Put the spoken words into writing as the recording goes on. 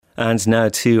And now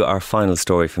to our final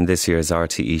story from this year's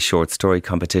RTE Short Story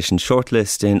Competition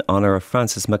shortlist in honour of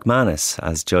Frances McManus,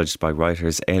 as judged by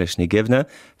writers Eilish Ní Givna,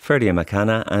 Ferdia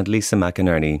McCanna and Lisa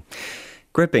McInerney.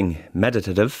 Gripping,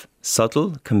 meditative,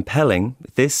 subtle, compelling,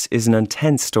 this is an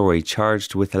intense story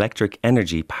charged with electric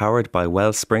energy powered by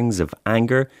well springs of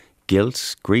anger,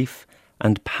 guilt, grief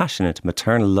and passionate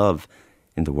maternal love,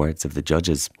 in the words of the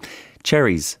judges.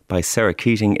 Cherries by Sarah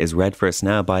Keating is read for us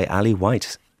now by Ali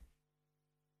White.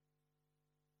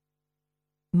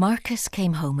 Marcus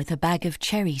came home with a bag of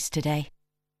cherries today.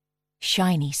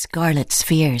 Shiny scarlet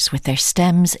spheres with their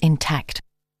stems intact.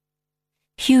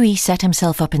 Hughie set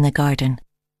himself up in the garden,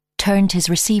 turned his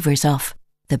receivers off,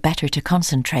 the better to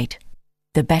concentrate,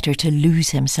 the better to lose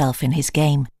himself in his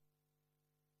game.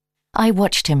 I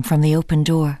watched him from the open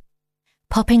door,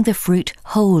 popping the fruit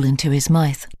whole into his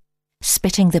mouth,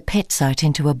 spitting the pits out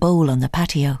into a bowl on the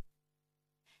patio.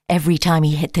 Every time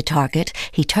he hit the target,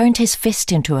 he turned his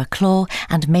fist into a claw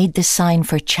and made the sign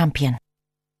for champion.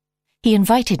 He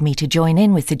invited me to join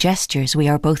in with the gestures we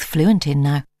are both fluent in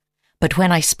now, but when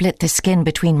I split the skin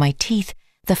between my teeth,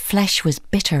 the flesh was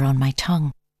bitter on my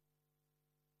tongue.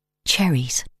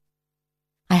 Cherries.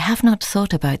 I have not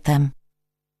thought about them,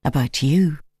 about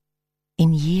you,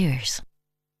 in years.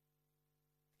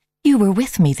 You were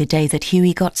with me the day that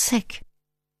Hughie got sick.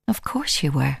 Of course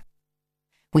you were.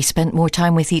 We spent more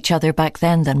time with each other back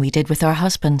then than we did with our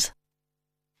husbands.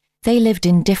 They lived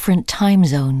in different time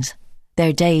zones,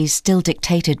 their days still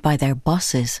dictated by their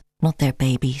bosses, not their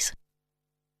babies.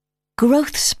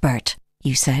 Growth spurt,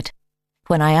 you said,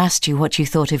 when I asked you what you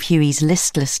thought of Hughie's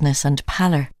listlessness and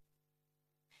pallor.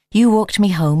 You walked me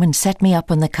home and set me up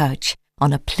on the couch,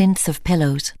 on a plinth of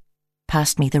pillows,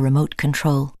 passed me the remote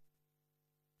control.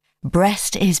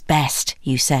 Breast is best,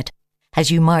 you said, as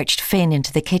you marched Finn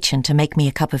into the kitchen to make me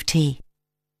a cup of tea.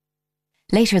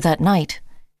 Later that night,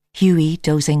 Hughie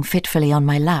dozing fitfully on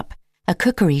my lap, a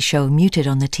cookery show muted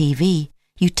on the TV,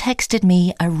 you texted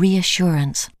me a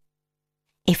reassurance.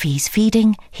 If he's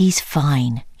feeding, he's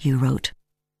fine, you wrote,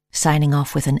 signing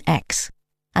off with an X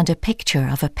and a picture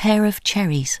of a pair of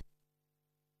cherries.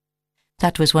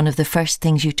 That was one of the first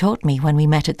things you taught me when we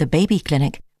met at the baby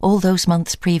clinic all those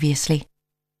months previously.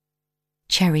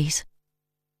 Cherries.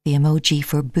 The emoji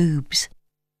for boobs.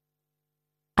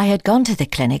 I had gone to the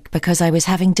clinic because I was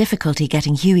having difficulty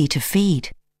getting Hughie to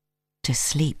feed, to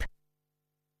sleep.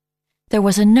 There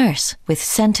was a nurse with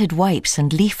scented wipes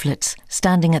and leaflets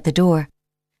standing at the door,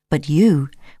 but you,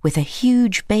 with a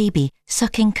huge baby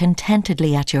sucking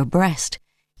contentedly at your breast,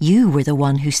 you were the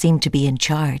one who seemed to be in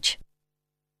charge.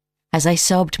 As I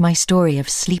sobbed my story of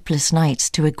sleepless nights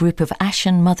to a group of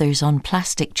ashen mothers on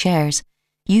plastic chairs,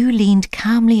 you leaned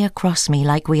calmly across me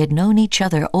like we had known each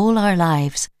other all our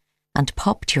lives and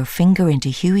popped your finger into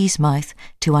Hughie's mouth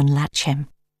to unlatch him.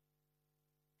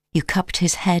 You cupped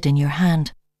his head in your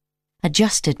hand,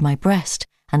 adjusted my breast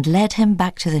and led him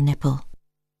back to the nipple.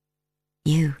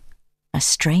 You, a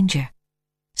stranger,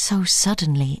 so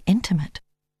suddenly intimate.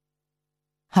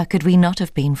 How could we not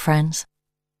have been friends?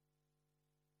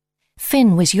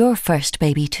 Finn was your first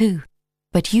baby too,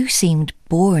 but you seemed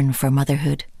born for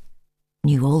motherhood.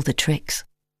 Knew all the tricks.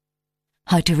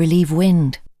 How to relieve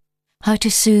wind, how to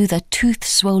soothe a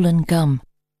tooth-swollen gum,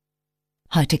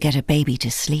 how to get a baby to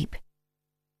sleep.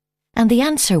 And the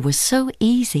answer was so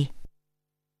easy.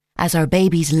 As our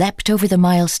babies leapt over the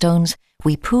milestones,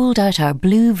 we pulled out our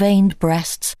blue-veined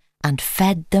breasts and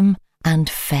fed them and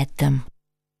fed them.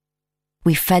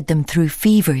 We fed them through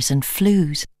fevers and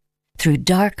flus, through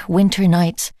dark winter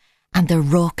nights and the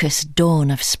raucous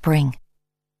dawn of spring.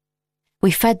 We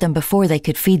fed them before they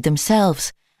could feed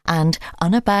themselves, and,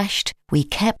 unabashed, we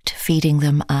kept feeding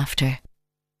them after.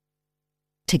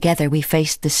 Together we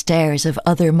faced the stares of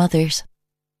other mothers,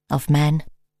 of men.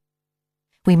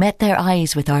 We met their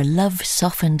eyes with our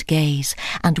love-softened gaze,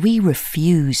 and we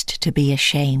refused to be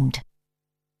ashamed.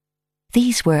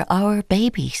 These were our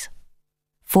babies,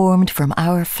 formed from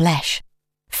our flesh,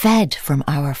 fed from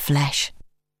our flesh.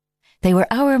 They were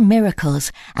our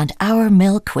miracles, and our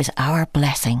milk was our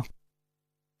blessing.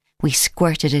 We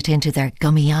squirted it into their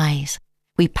gummy eyes.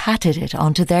 We patted it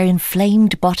onto their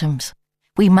inflamed bottoms.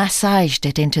 We massaged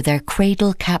it into their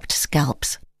cradle-capped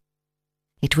scalps.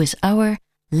 It was our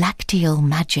lacteal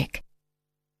magic.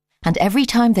 And every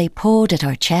time they pawed at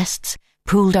our chests,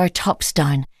 pulled our tops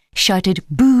down, shouted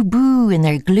boo-boo in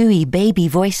their gluey baby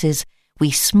voices, we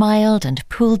smiled and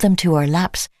pulled them to our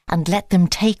laps and let them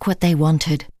take what they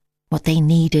wanted, what they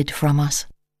needed from us.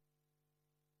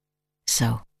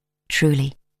 So,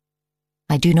 truly,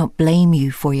 I do not blame you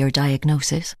for your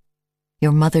diagnosis,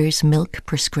 your mother's milk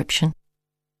prescription.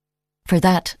 For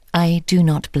that, I do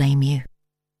not blame you.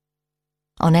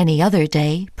 On any other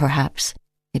day, perhaps,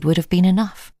 it would have been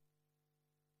enough.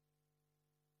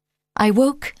 I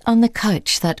woke on the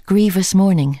couch that grievous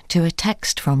morning to a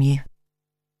text from you.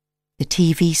 The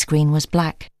TV screen was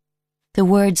black, the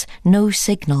words "no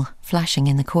signal" flashing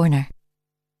in the corner.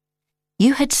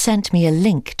 You had sent me a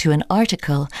link to an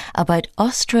article about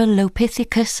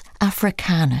Australopithecus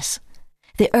africanus,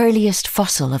 the earliest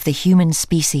fossil of the human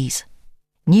species.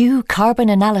 New carbon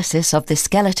analysis of the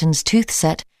skeleton's tooth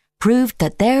set proved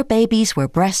that their babies were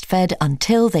breastfed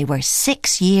until they were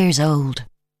 6 years old.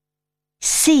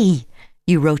 See,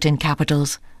 you wrote in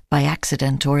capitals, by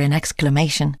accident or in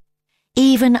exclamation.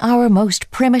 Even our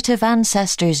most primitive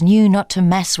ancestors knew not to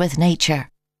mess with nature.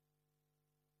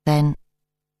 Then,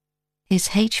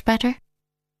 is H better?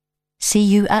 See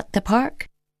you at the park?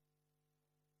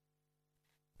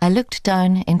 I looked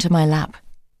down into my lap,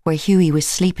 where Hughie was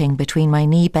sleeping between my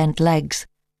knee-bent legs,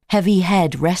 heavy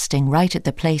head resting right at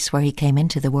the place where he came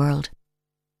into the world.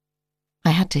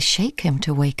 I had to shake him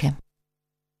to wake him.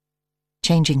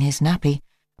 Changing his nappy,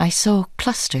 I saw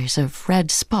clusters of red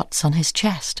spots on his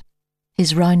chest,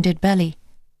 his rounded belly,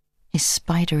 his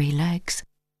spidery legs.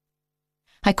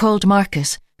 I called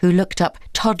Marcus, who looked up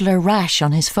toddler rash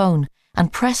on his phone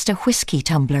and pressed a whiskey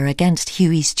tumbler against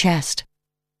Hughie's chest.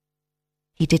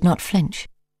 He did not flinch,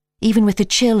 even with the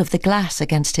chill of the glass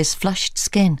against his flushed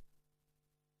skin.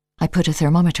 I put a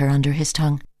thermometer under his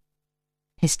tongue.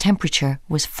 His temperature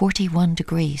was 41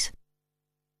 degrees.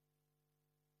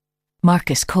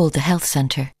 Marcus called the health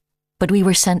centre, but we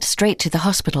were sent straight to the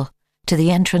hospital, to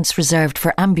the entrance reserved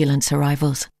for ambulance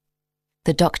arrivals.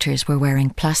 The doctors were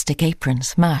wearing plastic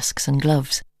aprons, masks and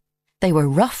gloves. They were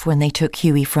rough when they took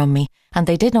Hughie from me, and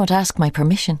they did not ask my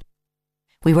permission.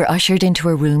 We were ushered into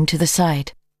a room to the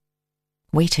side.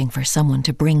 Waiting for someone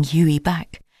to bring Hughie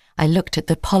back, I looked at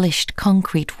the polished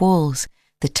concrete walls,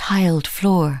 the tiled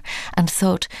floor, and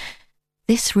thought,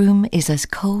 this room is as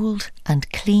cold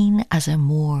and clean as a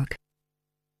morgue.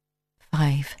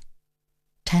 5,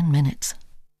 10 minutes,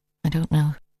 I don't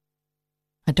know.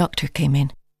 A doctor came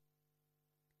in.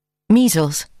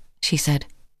 Measles, she said.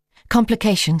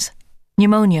 Complications,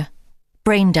 pneumonia,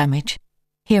 brain damage,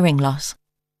 hearing loss.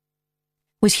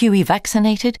 Was Hughie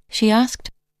vaccinated? She asked.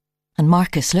 And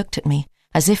Marcus looked at me,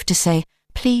 as if to say,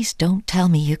 please don't tell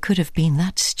me you could have been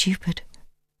that stupid.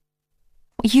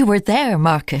 You were there,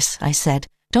 Marcus, I said.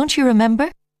 Don't you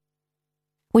remember?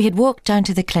 We had walked down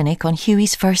to the clinic on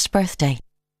Hughie's first birthday.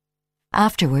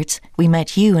 Afterwards, we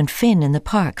met you and Finn in the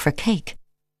park for cake.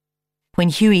 When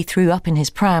Hughie threw up in his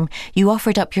pram, you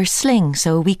offered up your sling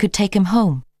so we could take him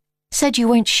home. Said you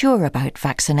weren't sure about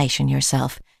vaccination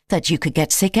yourself, that you could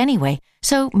get sick anyway,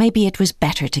 so maybe it was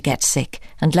better to get sick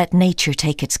and let nature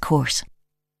take its course.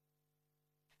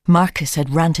 Marcus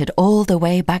had ranted all the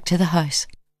way back to the house.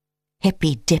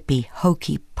 Hippy-dippy,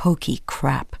 hokey-pokey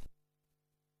crap.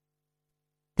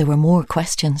 There were more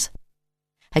questions.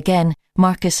 Again,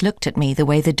 Marcus looked at me the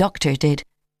way the doctor did,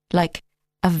 like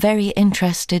a very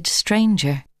interested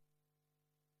stranger.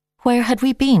 Where had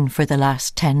we been for the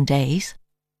last 10 days?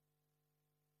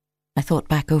 I thought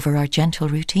back over our gentle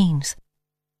routines.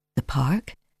 The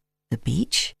park, the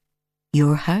beach,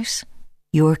 your house,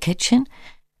 your kitchen,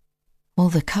 all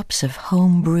the cups of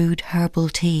home-brewed herbal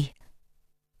tea.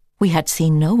 We had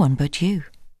seen no one but you.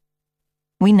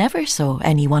 We never saw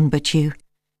anyone but you,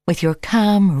 with your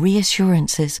calm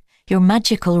reassurances, your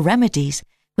magical remedies,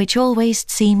 which always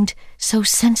seemed so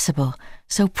sensible,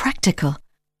 so practical,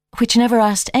 which never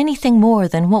asked anything more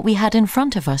than what we had in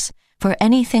front of us, for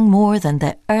anything more than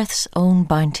the earth's own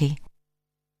bounty.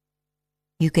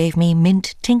 You gave me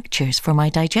mint tinctures for my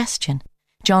digestion,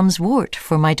 John's wort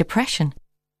for my depression.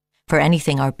 For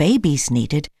anything our babies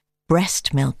needed,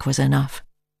 breast milk was enough.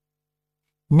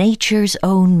 Nature's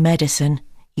own medicine,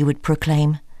 you would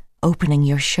proclaim, opening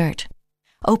your shirt,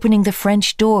 opening the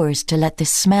French doors to let the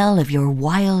smell of your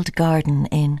wild garden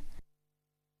in.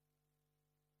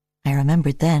 I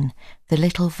remembered then the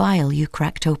little vial you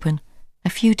cracked open a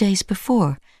few days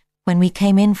before, when we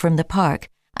came in from the park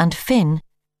and Finn,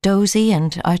 dozy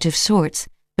and out of sorts,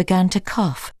 began to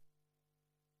cough.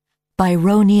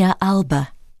 Byronia alba,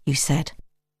 you said,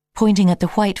 pointing at the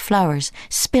white flowers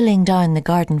spilling down the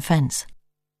garden fence.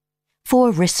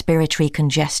 For respiratory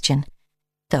congestion,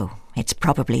 though it's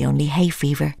probably only hay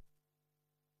fever.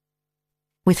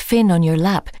 With Finn on your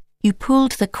lap, you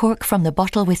pulled the cork from the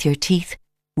bottle with your teeth,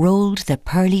 rolled the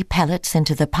pearly pellets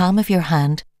into the palm of your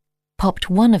hand,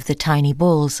 popped one of the tiny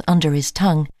balls under his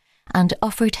tongue, and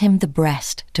offered him the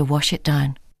breast to wash it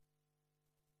down.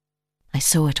 I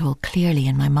saw it all clearly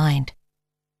in my mind.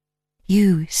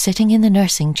 You sitting in the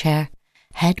nursing chair,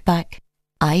 head back,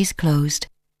 eyes closed,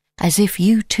 as if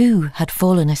you too had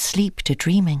fallen asleep to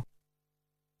dreaming.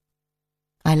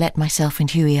 I let myself and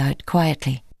Hughie out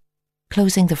quietly,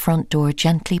 closing the front door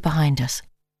gently behind us.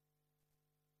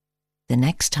 The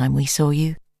next time we saw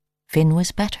you, Finn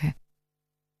was better.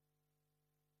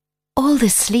 All the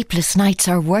sleepless nights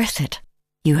are worth it,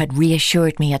 you had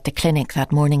reassured me at the clinic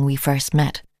that morning we first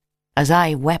met, as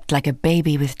I wept like a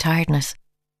baby with tiredness,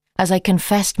 as I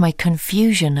confessed my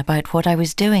confusion about what I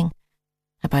was doing,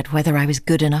 about whether I was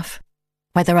good enough,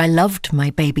 whether I loved my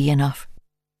baby enough,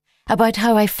 about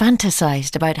how I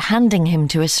fantasized about handing him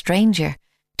to a stranger,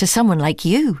 to someone like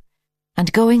you,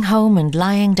 and going home and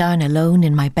lying down alone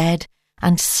in my bed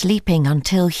and sleeping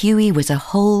until Hughie was a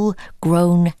whole,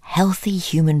 grown, healthy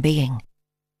human being.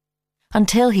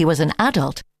 Until he was an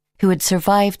adult who had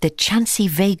survived the chancy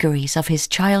vagaries of his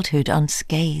childhood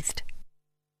unscathed.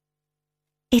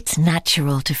 It's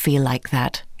natural to feel like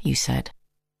that, you said.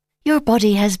 Your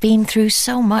body has been through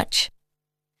so much.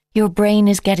 Your brain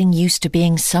is getting used to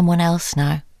being someone else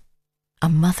now. A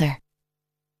mother.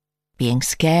 Being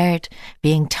scared,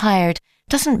 being tired,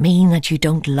 doesn't mean that you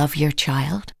don't love your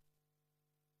child.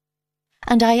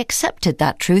 And I accepted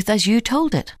that truth as you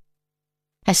told it.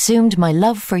 Assumed my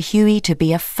love for Hughie to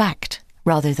be a fact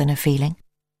rather than a feeling.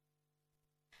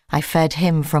 I fed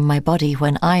him from my body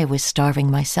when I was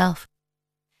starving myself.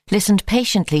 Listened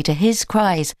patiently to his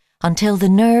cries until the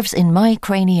nerves in my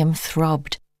cranium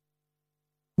throbbed.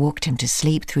 Walked him to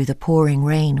sleep through the pouring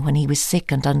rain when he was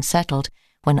sick and unsettled,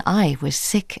 when I was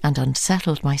sick and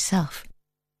unsettled myself.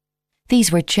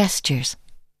 These were gestures,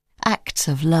 acts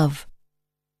of love.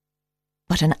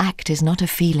 But an act is not a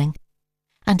feeling,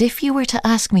 and if you were to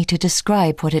ask me to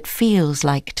describe what it feels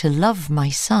like to love my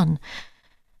son,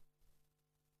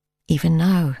 even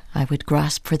now I would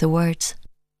grasp for the words.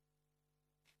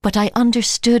 But I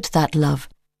understood that love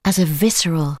as a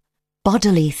visceral,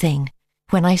 bodily thing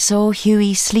when I saw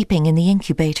Hughie sleeping in the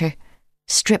incubator,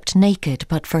 stripped naked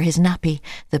but for his nappy,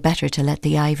 the better to let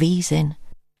the IVs in,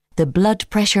 the blood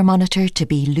pressure monitor to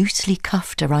be loosely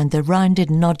cuffed around the rounded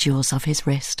nodules of his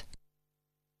wrist.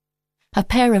 A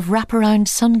pair of wraparound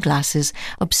sunglasses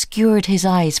obscured his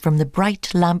eyes from the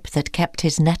bright lamp that kept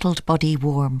his nettled body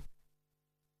warm.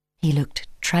 He looked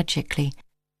tragically,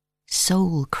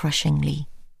 soul-crushingly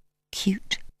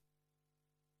cute.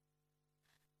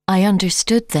 I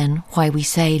understood then why we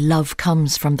say love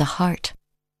comes from the heart.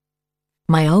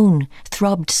 My own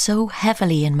throbbed so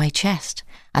heavily in my chest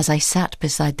as I sat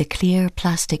beside the clear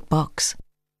plastic box,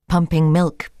 pumping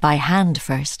milk by hand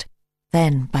first,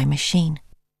 then by machine.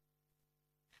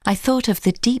 I thought of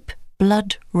the deep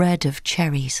blood red of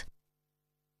cherries.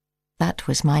 That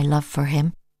was my love for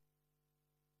him.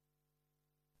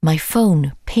 My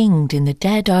phone pinged in the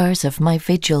dead hours of my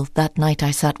vigil that night I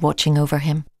sat watching over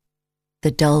him, the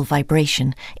dull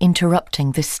vibration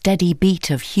interrupting the steady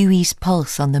beat of Hughie's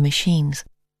pulse on the machines.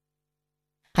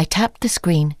 I tapped the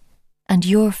screen, and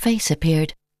your face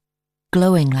appeared,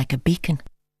 glowing like a beacon.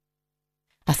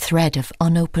 A thread of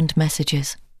unopened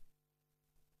messages.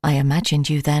 I imagined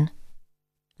you then,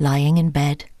 lying in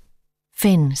bed,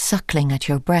 Finn suckling at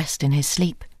your breast in his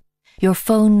sleep, your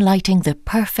phone lighting the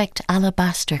perfect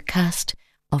alabaster cast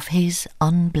of his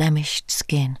unblemished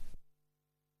skin.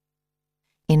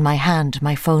 In my hand,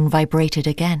 my phone vibrated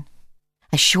again,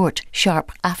 a short,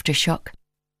 sharp aftershock.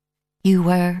 You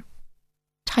were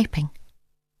typing,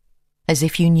 as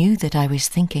if you knew that I was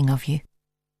thinking of you.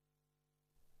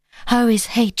 How is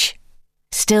H?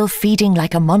 Still feeding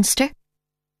like a monster?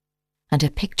 And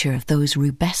a picture of those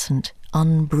rubescent,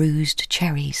 unbruised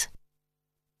cherries.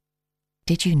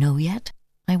 Did you know yet?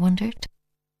 I wondered.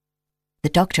 The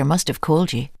doctor must have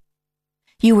called you.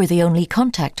 You were the only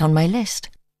contact on my list.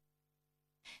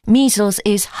 Measles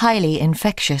is highly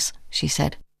infectious, she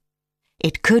said.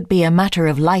 It could be a matter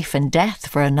of life and death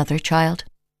for another child.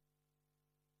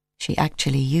 She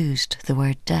actually used the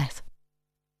word death.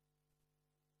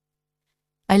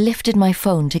 I lifted my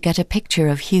phone to get a picture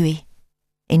of Hughie,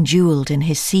 enjewelled in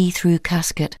his see-through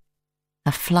casket,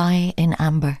 a fly in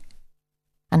amber,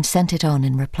 and sent it on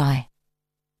in reply.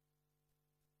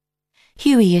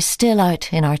 Hughie is still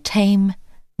out in our tame,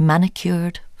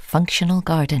 manicured, functional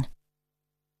garden.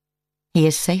 He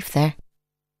is safe there,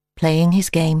 playing his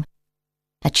game,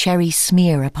 a cherry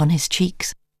smear upon his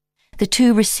cheeks, the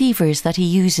two receivers that he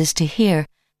uses to hear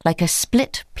like a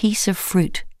split piece of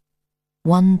fruit,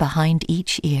 one behind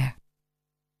each ear.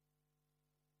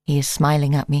 He is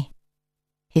smiling at me,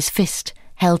 his fist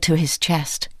held to his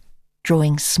chest,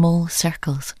 drawing small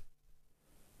circles.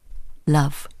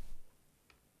 Love.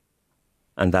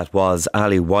 And that was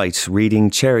Ali White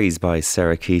reading Cherries by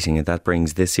Sarah Keating, and that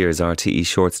brings this year's RTE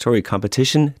Short Story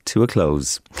competition to a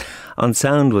close. On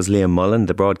sound was Liam Mullen,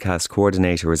 the broadcast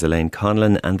coordinator is Elaine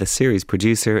Conlon, and the series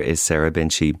producer is Sarah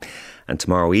Binchy. And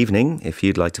tomorrow evening, if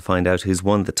you'd like to find out who's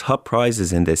won the top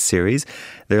prizes in this series,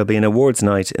 there'll be an awards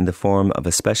night in the form of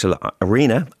a special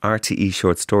Arena RTE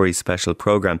Short Story special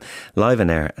programme, live on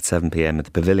air at 7pm at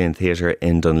the Pavilion Theatre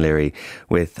in Dunleary,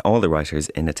 with all the writers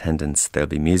in attendance. There'll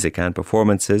be music and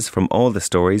performances from all the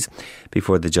stories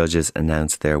before the judges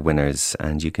announce their winners.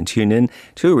 And you can tune in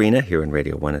to Arena here on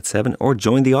Radio 1 at 7 or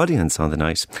join the audience on the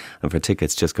night. And for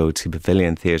tickets, just go to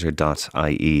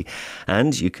paviliontheatre.ie.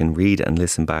 And you can read and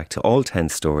listen back to all 10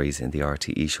 stories in the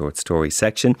RTE Short Story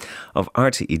section of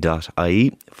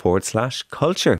rte.ie/culture.